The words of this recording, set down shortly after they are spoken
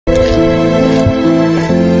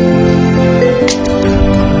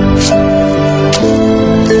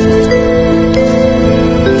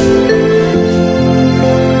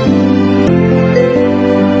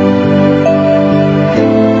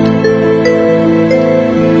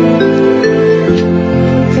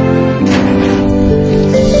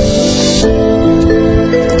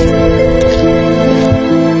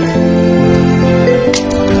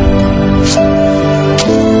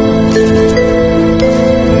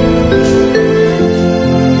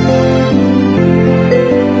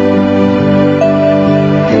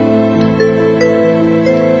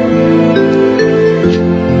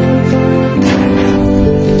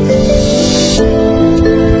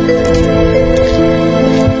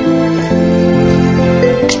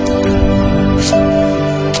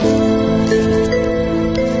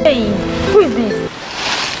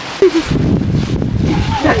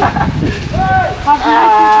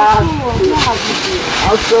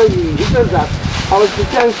tell you. It's just that I was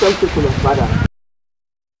preparing something for my father.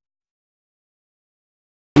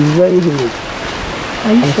 It's very humid.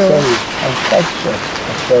 Are you sure? Sorry. I'm quite sure.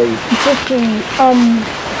 I'm sorry. It's okay.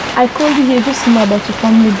 I called you here just to know about your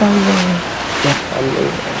family background. Yeah, family.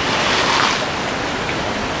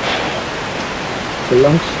 It's a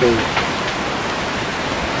long story.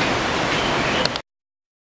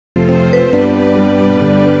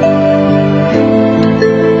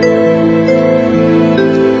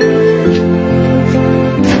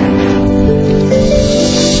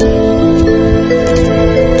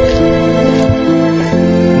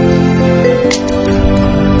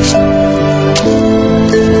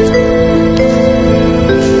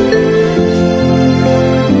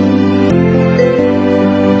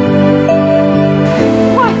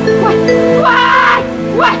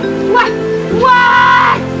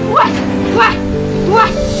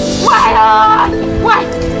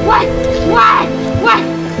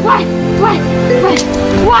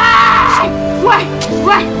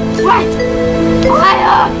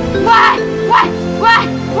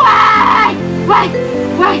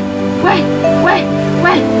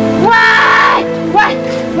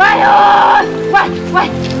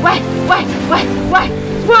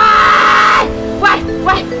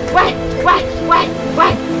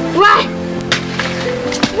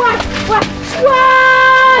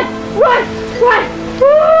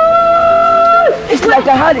 It's like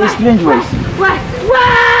I heard a strange voice.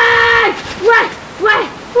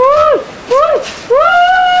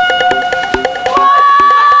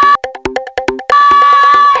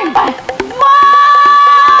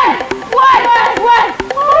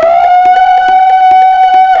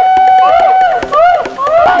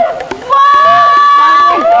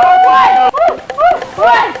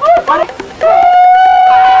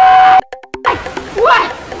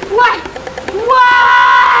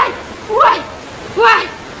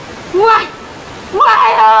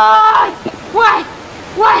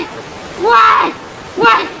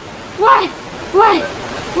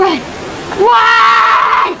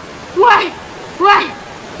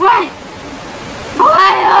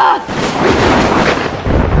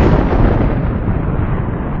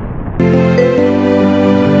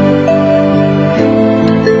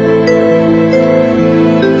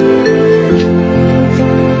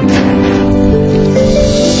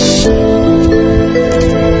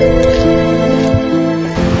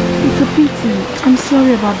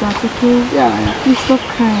 Okay? Yeah. Please stop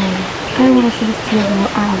crying. I don't want to see this tears in your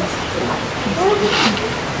eyes.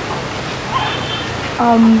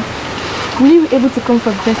 Will you be able to come for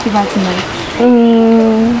the festival tonight?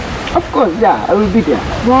 Of course, yeah, I will be there.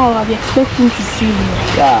 Wow, I'll be expecting to see you.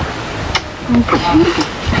 Yeah. I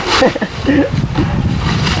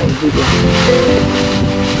will be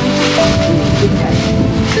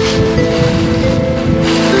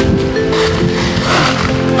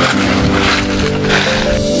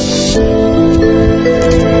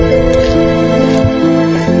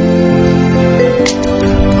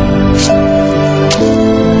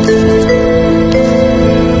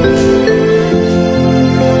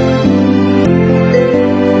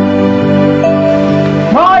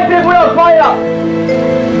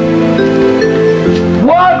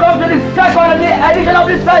edition of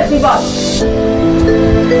this festival.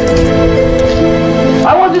 I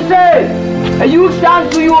want to say a huge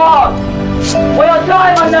thanks to you all for your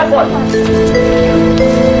time and effort.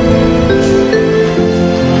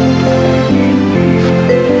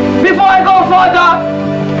 Before I go further,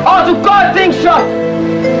 I want to cut things short.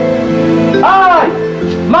 I,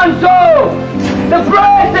 Manso, the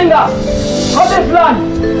praise singer of this land,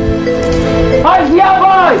 I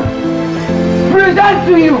hereby present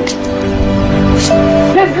to you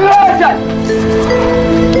this legend,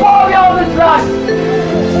 warrior of this land,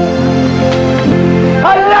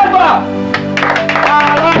 Aleva!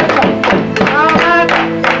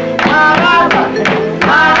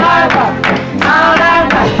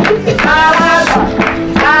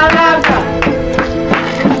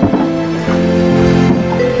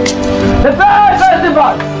 The third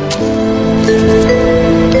festival.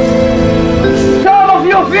 Some of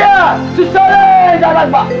you fear to challenge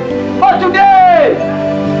Aleva, but today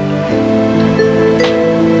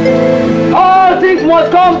all things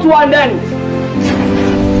must come to an end.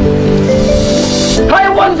 I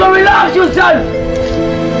want to relax yourself.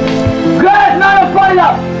 Great man of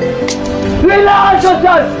fire, relax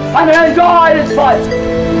yourself and enjoy this fight.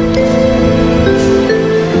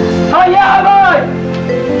 I hereby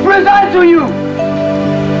present to you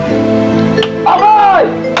a boy.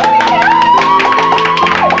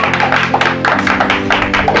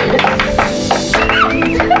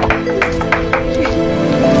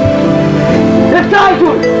 The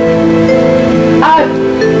title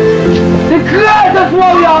the greatest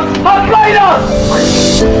warrior of Kailash!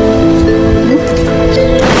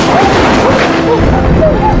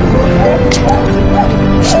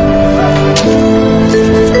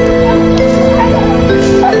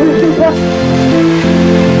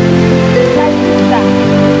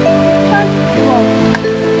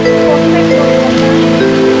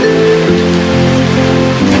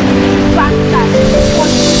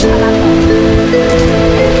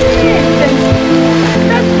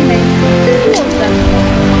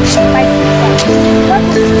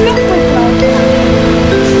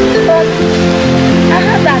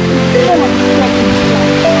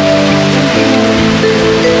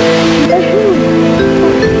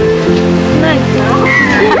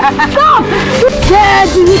 Stop! Where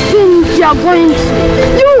do you think you're going to?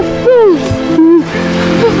 You fools!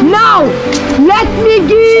 Now, let me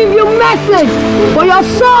give you a message for your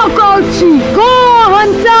so-called chief. Go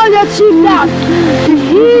and tell your chief that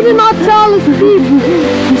he did not tell his people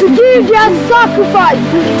to give their sacrifice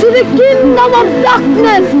to the kingdom of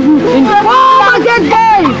darkness in Armageddon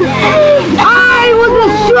day. I will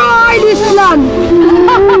destroy this land.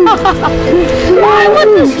 I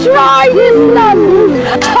will destroy this land.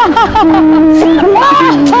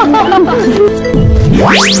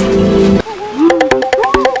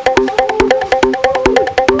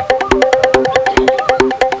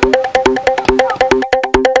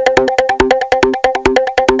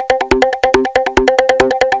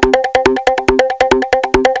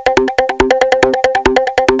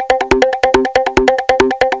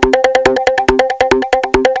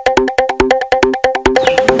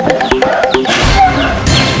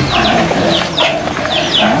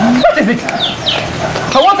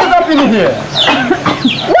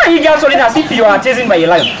 As if you are chasing by a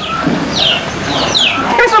lion.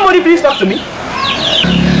 Can somebody please talk to me?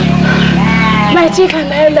 My chief and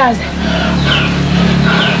my elders,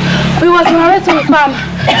 we was on our way to the farm.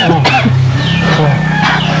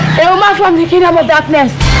 A woman from the kingdom of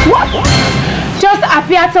darkness just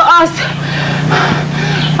appeared to us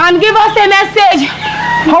and give us a message.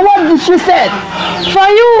 And what did she say? For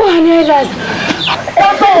you and your elders.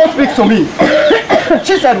 Someone speak to me.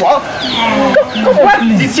 She said what? What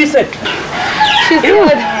did she say? She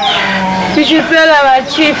said we should tell our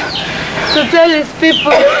chief to tell his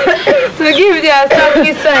people to give their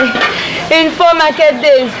sacrifice in 4 market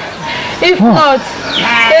days. If not,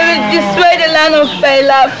 they will destroy the land of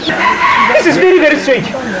Kailash. This is very, very strange.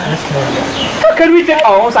 How can we take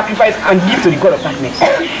our own sacrifice and give to the god of darkness?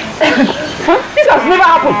 This has never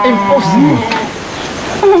happened. Impossible.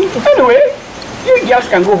 Anyway, you girls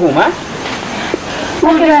can go home, huh?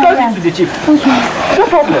 We'll discuss it to the chief. Okay. No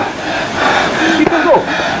problem. You can go.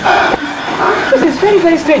 This is very,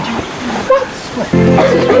 very strange. What?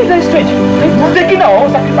 This is very, very strange. We're taking our own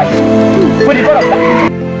sacrifice for the god of darkness.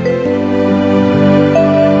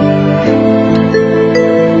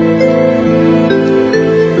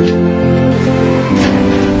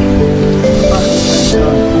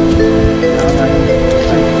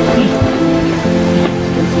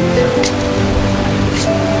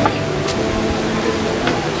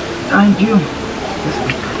 Thank you.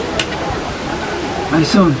 My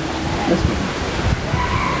son, there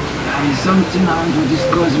is something I want to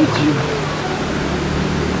discuss with you.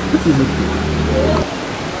 What is it?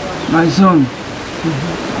 My son,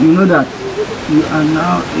 you know that you are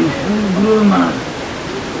now a full-grown man.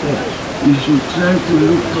 You should try to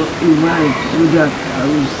look for a wife so that I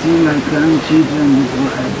will see my grandchildren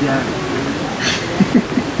before I die.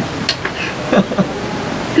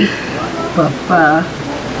 Papa,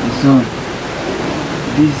 son,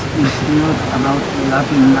 this is not about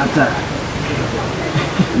laughing matter.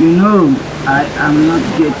 You know, I am not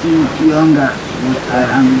getting younger, but I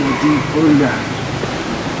am getting older.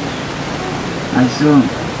 My son,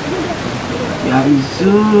 there is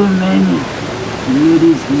so many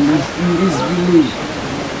ladies in this village.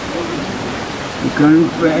 You can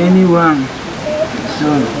look for anyone.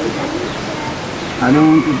 Son, I don't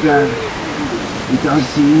want to die without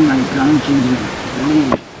seeing my grandchildren.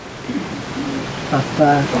 Please.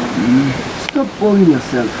 Papa, stop worrying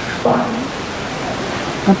yourself.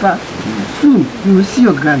 Papa, soon you will see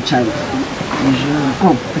your grandchild.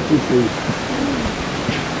 Come, let me say it.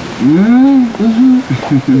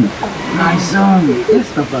 My son. Yes,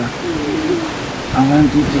 Papa. I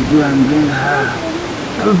want you to go and bring her.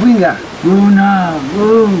 I will bring her. Go now,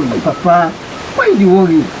 go. Papa, why do you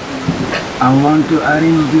worry? I want to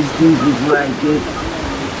arrange these things before I get.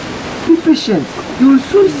 Be patient. You will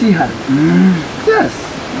soon see her. Yes.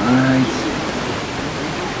 Alright.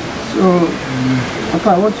 So,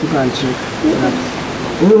 Papa, what you can check?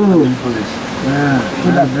 Oh, forest. yeah. So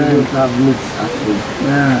that we don't have meat at home.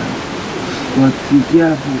 Yeah. But be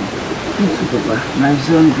careful. Papa. My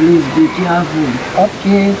son, please be careful.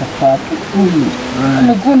 Okay, Papa. I'm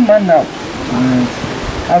a Alright, good man now. alright,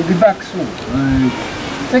 I'll be back soon. alright.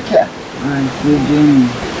 Take care. Alright, so Jenny.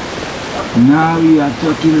 Now you are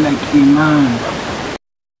talking like a man.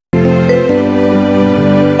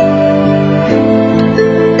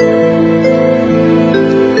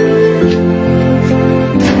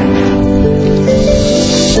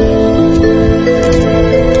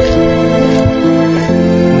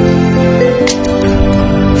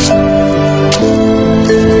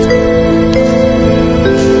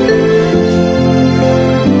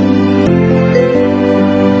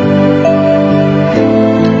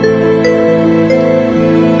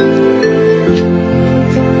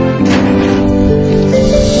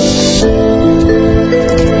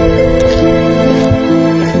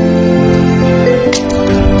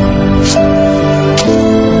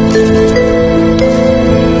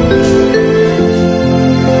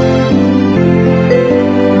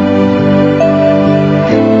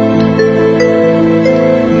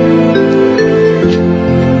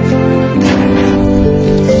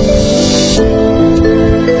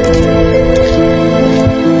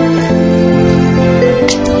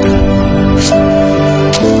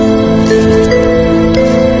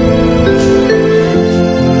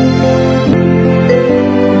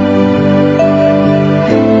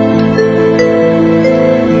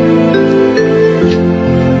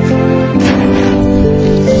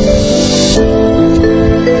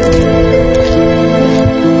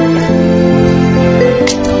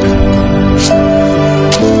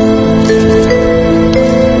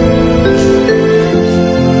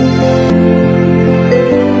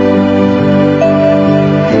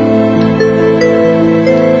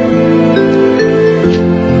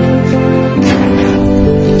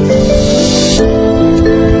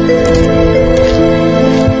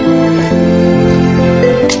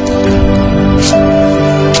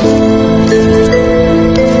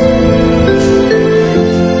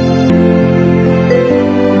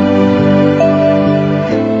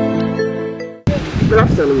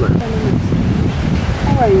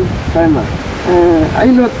 Fine, ma. Are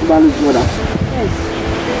you not Balu's mother? Yes,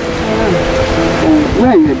 Where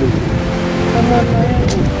are you heading? I'm on my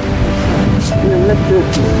own. Let's go.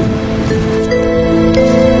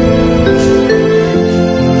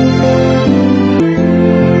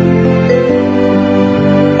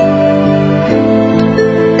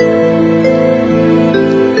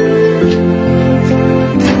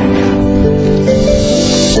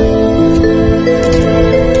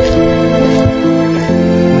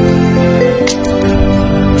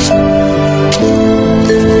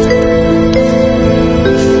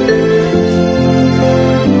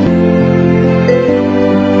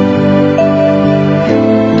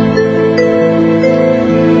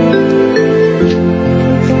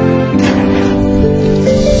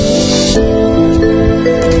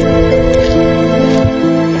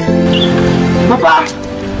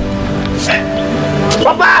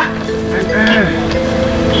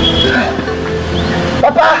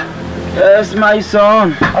 Yes, my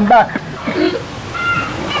son. I'm back.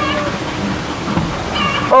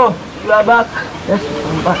 Oh, you are back? Yes,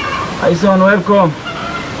 I'm back. My son, welcome.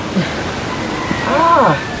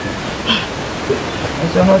 Ah. My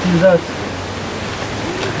son, what is that?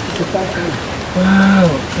 It's a package. Wow,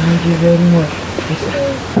 thank you very much.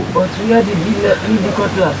 But where did you leave the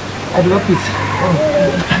cutlass? I drop it. Oh,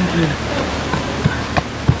 thank you.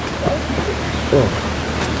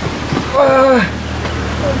 Ah.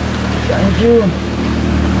 Thank you.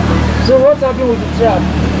 So what happened with the trap?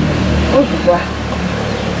 Oh, Papa.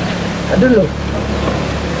 I don't know.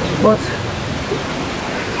 But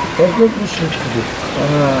there's no issue today.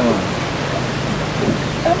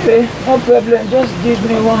 Okay, no problem. Just give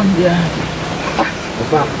me one there.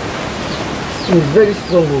 Papa. It's very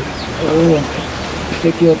strong. Oh,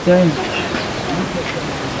 take your time.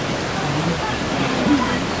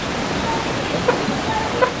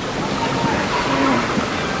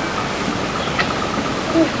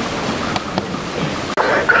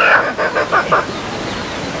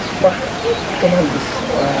 Come on, this.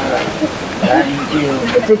 Thank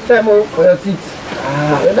you. Take time for your teeth.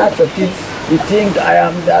 When that's your teeth, you think I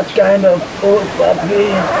am that kind of old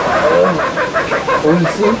puppy? You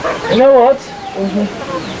see? You know what?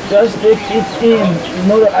 Just take it in.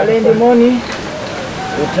 Tomorrow, early in the morning,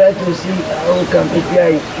 we try to see how we can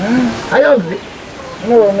prepare it. Are you hungry?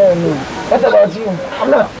 No. What about you?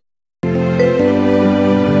 I'm not.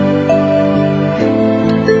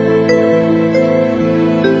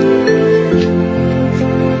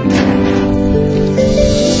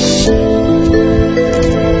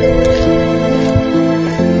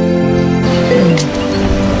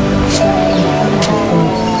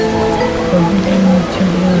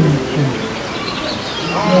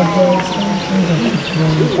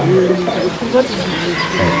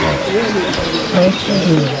 My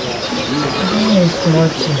children, being a small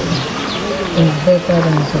child is better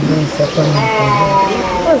than to be a second in heaven.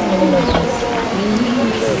 What's the meaning of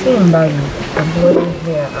this? Same Bible, the boy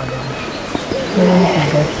here about going to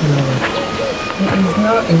get married. He is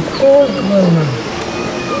now a full-grown man.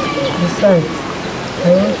 Besides,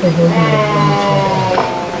 I want to hold my grandchildren.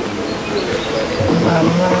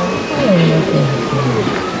 Mama, I am not going to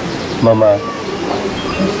Mama,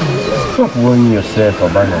 stop worrying yourself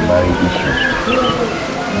about the marriage issue.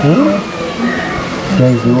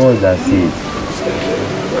 There is no that says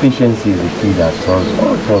patience is the key that solves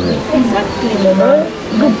all problems. Exactly, Mama.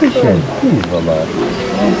 Be patient, please, Mama.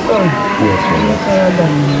 My son, Yes, Mama. better than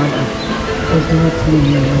my mother does not mean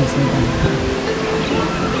you are wiser than her.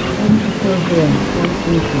 When people here want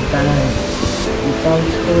me to die without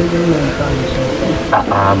holding my grandchildren.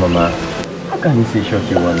 Mama. How can you say short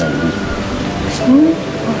you one like this?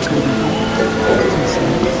 How can I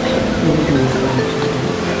holding my grandchildren?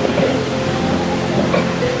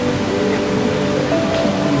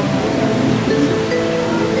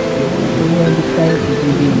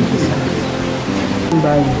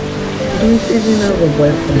 Don't even have a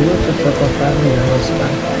boyfriend, not to talk of having a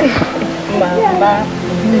husband. Mama.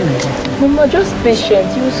 Mama, just patient.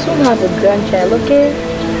 You will soon have a grandchild, okay?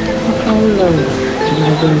 How long am I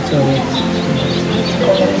going to wait?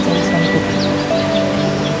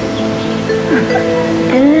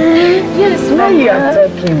 Yes, Now Mama. you are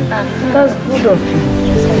talking. That's good of you.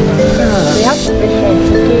 We have to be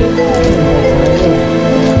patient, okay?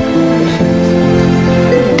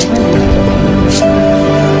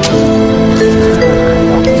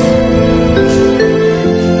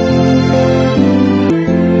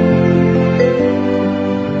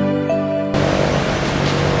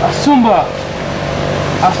 Asumba,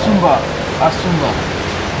 Asumba, Asumba.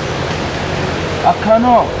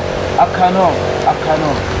 Akano.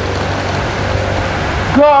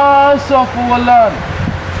 Gods of our land,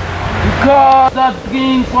 the gods that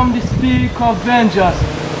bring from the speak of vengeance,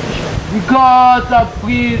 the gods that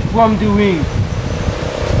breathe from the wings.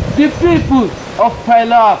 The people of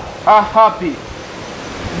Pilap are happy.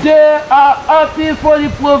 They are happy for the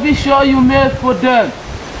provision you made for them.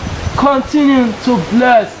 Continue to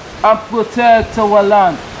bless and protect our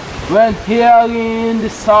land when hearing the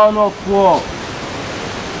sound of war.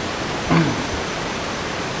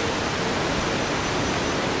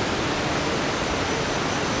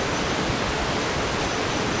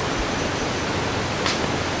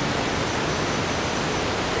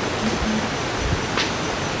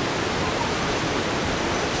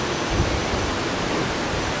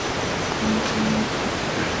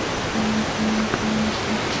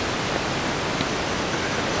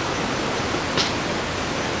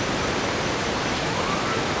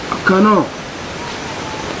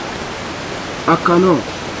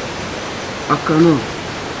 Akano.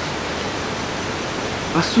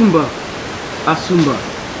 Asumba.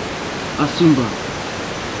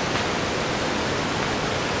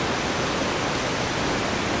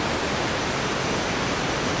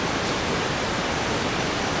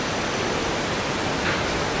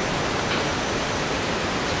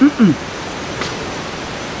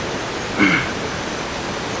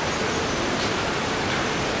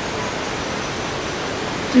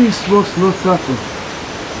 This must not happen.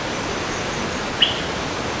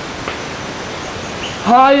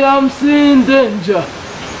 I am seeing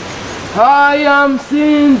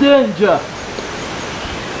danger.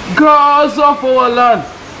 Gods of our land,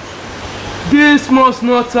 this must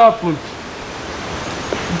not happen.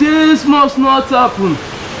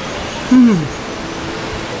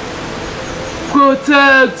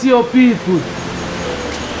 Protect your people.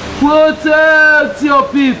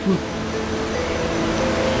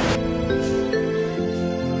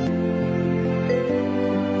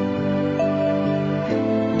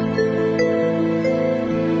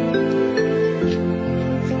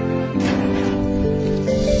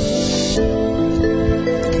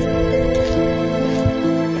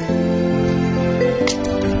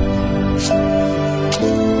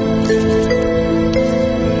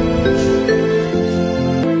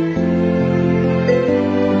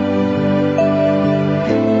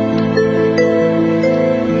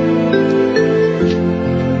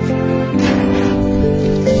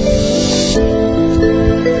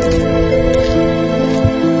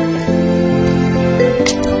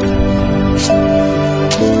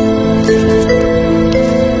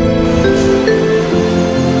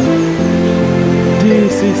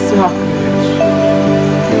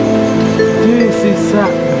 This is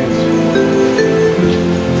sacrilege.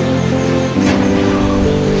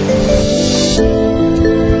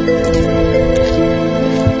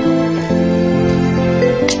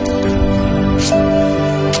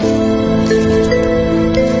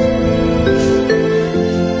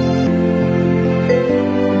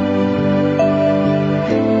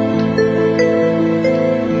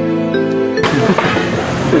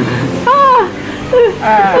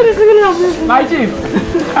 My chief,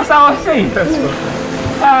 as I was saying,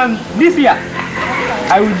 this year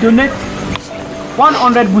I will donate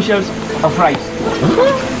 100 bushels of rice,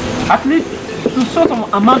 at least to show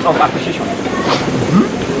some amount of appreciation,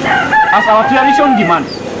 as our tradition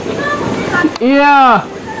demands. Yeah,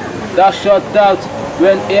 thou shalt doubt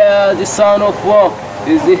when hear the sound of war.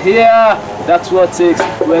 Is the ear that's what takes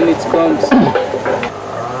when it comes.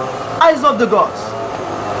 Eyes of the gods,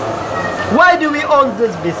 why do we own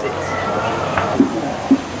this visit?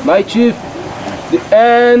 My chief, the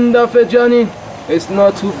end of a journey is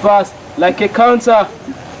not too fast like a counter,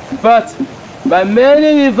 but by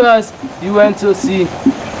many rivers you went to see.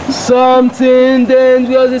 Something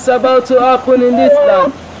dangerous is about to happen in this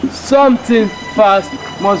land. Something fast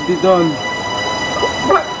must be done.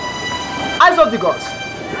 Eyes of the gods,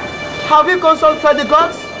 have you consulted the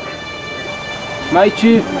gods? My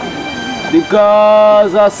chief, the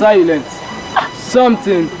gods are silent.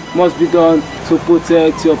 Something must be done to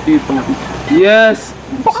protect your people. Yes,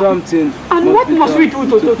 something. And what must we do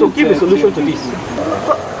to give a solution to this?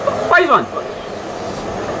 Wise one.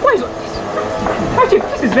 Wise one. My chief,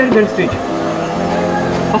 this is very, very strange.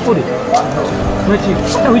 Afode, my chief,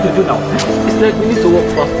 what are we to do now? It's like we need to work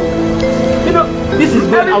faster. You know, this is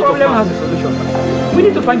very out of hand. Every problem has a solution. We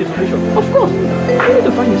need to find a solution. Of course, we need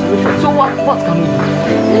to find a solution. So what can we do?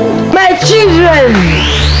 My children,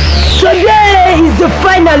 today is the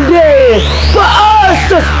final day for us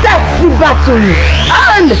to start the battle,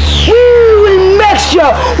 and we will make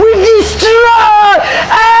sure we destroy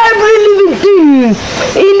every living thing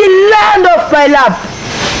in the land of Pilab.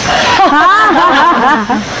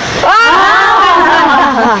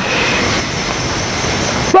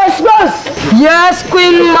 Boss, yes,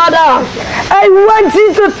 Queen Mother, I want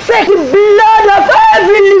you to take the blood of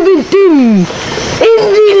every living thing in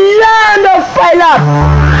the land of Pilab.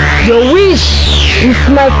 Your wish is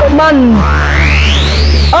my command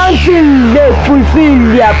until they fulfill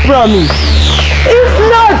their promise. If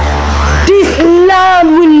not, this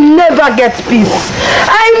land will never get peace.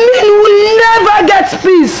 I mean, will never get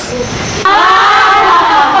peace.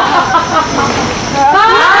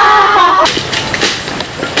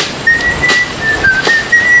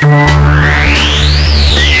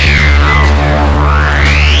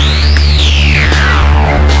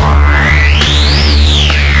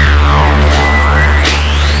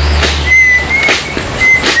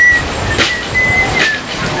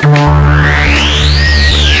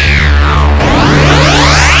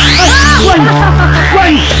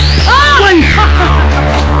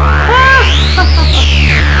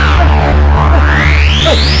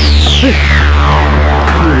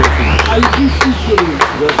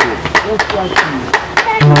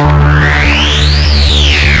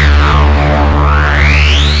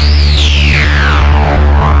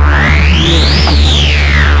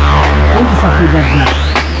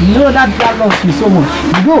 You know that God loves you so much.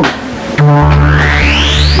 You go.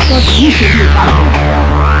 Because you should be a bad boy.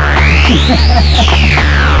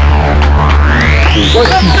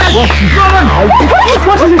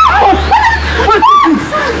 What is it?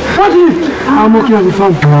 What is it? I'm okay on the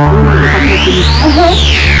phone.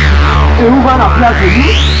 A woman applied to you.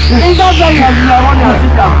 In that time, you want to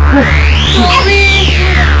sit down.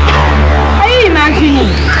 Are you imagining?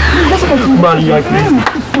 Man, you are crazy.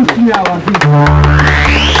 Put me out of here.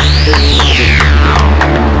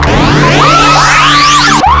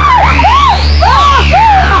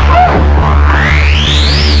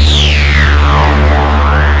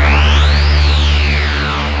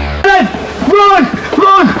 Run!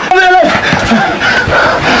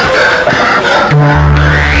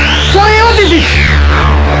 Sorry, what is it?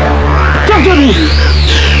 Talk to me.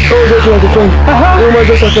 Oh, that's on the phone. Oh my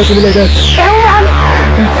God, stop talking to me like that.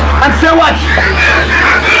 And say what?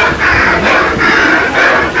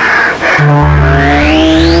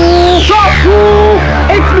 So,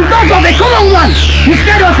 it's because of the common one. You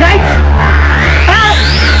scared us, right?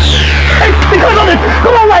 It's because of the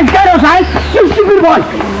common one scared us, right? You stupid boy.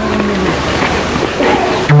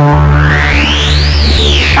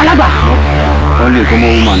 Alaba. Only come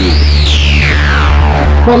on, woman.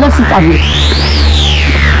 Well, let's sit down here.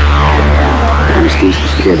 I'm still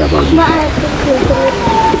scared about this.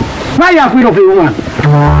 Why are you afraid of a woman?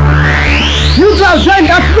 You two have joined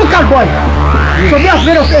that local boy to be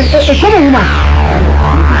afraid of a common woman.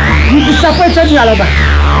 You disappointed me, Alaba.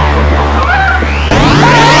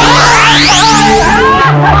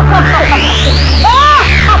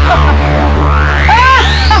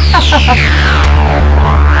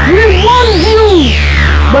 We warned you,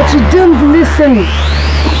 but you didn't listen.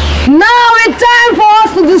 Now it's time for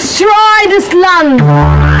us to destroy this land.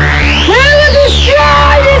 We will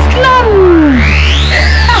destroy this land.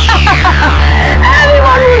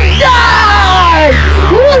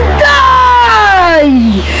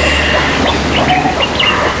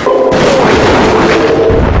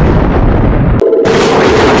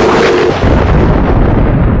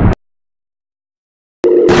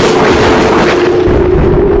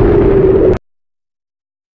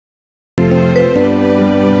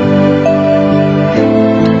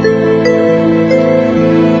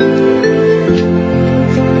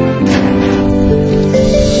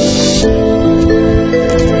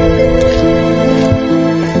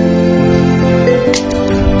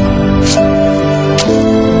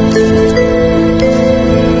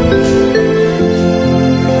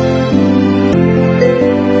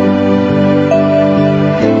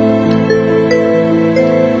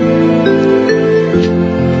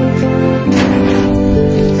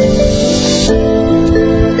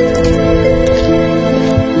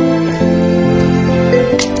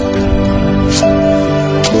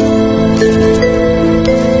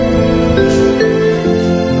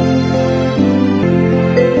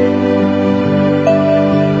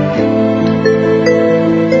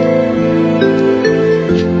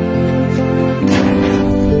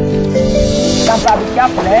 Grandpa, be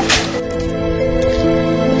careful, eh?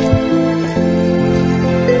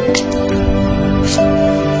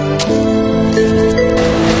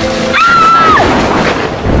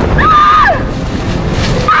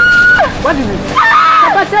 What is it?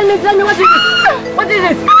 Papa, tell me, what is it? What is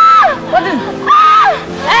it? What is it?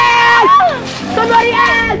 Help! Somebody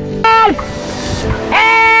help! Help!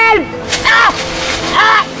 Help! Ah!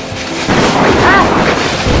 Ah! Ah!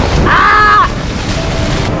 Ah!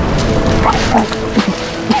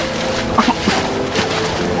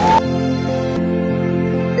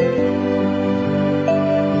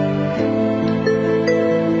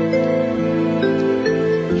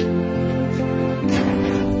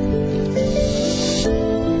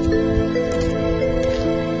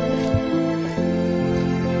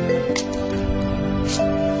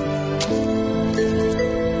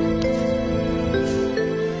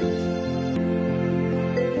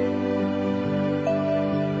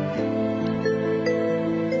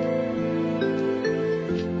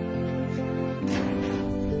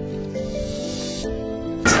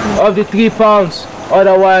 Of the 3 pounds,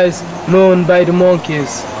 otherwise known by the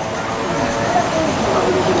monkeys.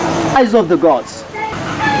 Eyes of the gods,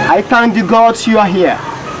 I thank the gods you are here.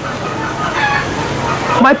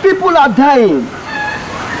 My people are dying.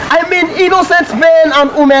 I mean, innocent men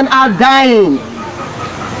and women are dying.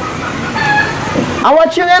 Our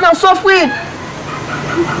children are suffering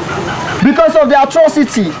because of the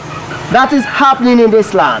atrocity that is happening in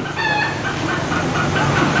this land.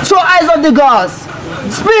 So, eyes of the gods,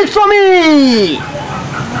 speak to me!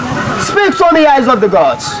 Speak to me, eyes of the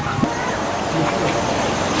gods.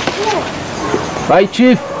 My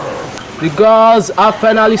chief, the gods have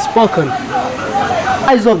finally spoken.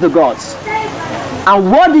 Eyes of the gods.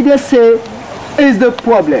 And what did they say is the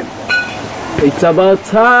problem? It's about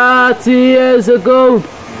 30 years ago.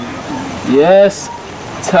 Yes,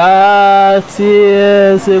 30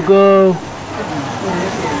 years ago.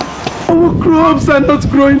 Our crops are not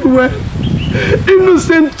growing well.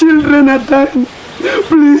 Innocent children are dying.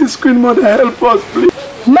 Please, Queen Mother, help us, please.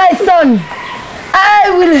 My son, I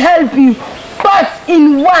will help you, but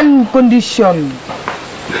in one condition.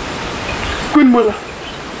 Queen Mother,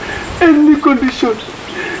 any condition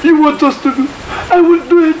you want us to do, I will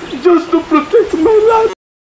do it just to protect my land.